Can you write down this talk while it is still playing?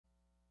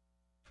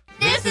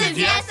is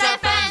Yes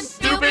FM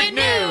Stupid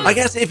News. I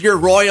guess if your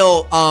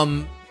royal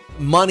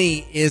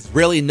money is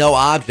really no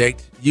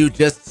object, you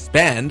just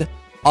spend.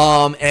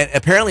 And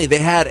apparently they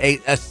had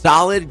a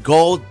solid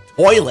gold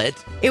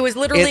toilet. It was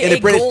literally in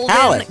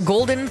a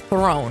golden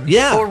throne.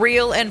 Yeah. For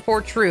real and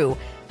for true.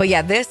 But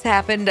yeah, this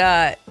happened.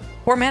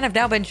 Four men have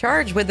now been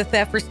charged with the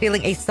theft for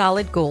stealing a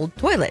solid gold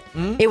toilet.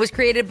 It was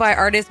created by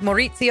artist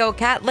Maurizio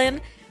Catlin.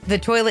 The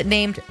toilet,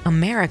 named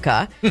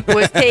America,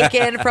 was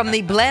taken from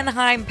the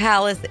Blenheim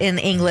Palace in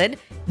England.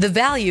 The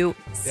value,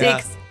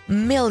 $6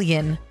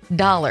 million.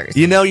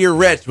 You know you're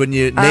rich when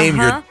you name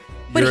your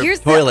But here's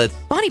toilets.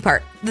 the funny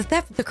part. The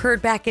theft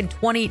occurred back in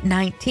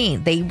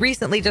 2019. They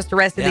recently just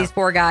arrested these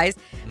four guys.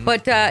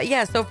 But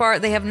so far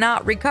they have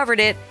not recovered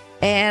it.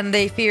 And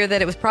they fear that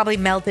it was probably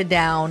melted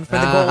down for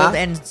the gold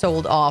and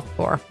sold off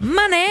for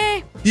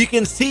money. You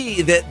can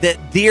see that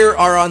deer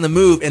are on the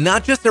move, and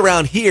not just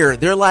around here.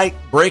 They're like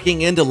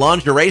breaking into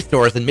lingerie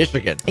stores in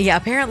Michigan. Yeah,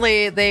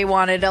 apparently they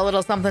wanted a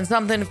little something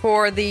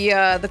for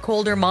the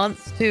colder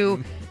months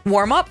to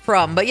warm up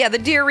from. But yeah, the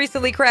deer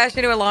recently crashed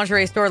into a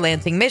lingerie store,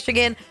 Lansing,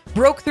 Michigan,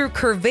 broke through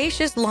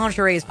Curvaceous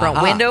Lingerie's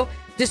front window,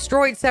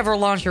 destroyed several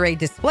lingerie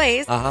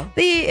displays.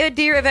 The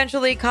deer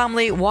eventually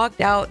calmly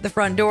walked out the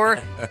front door.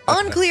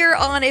 Unclear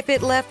on if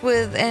it left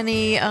with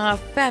any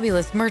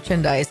fabulous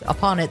merchandise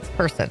upon its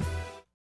person.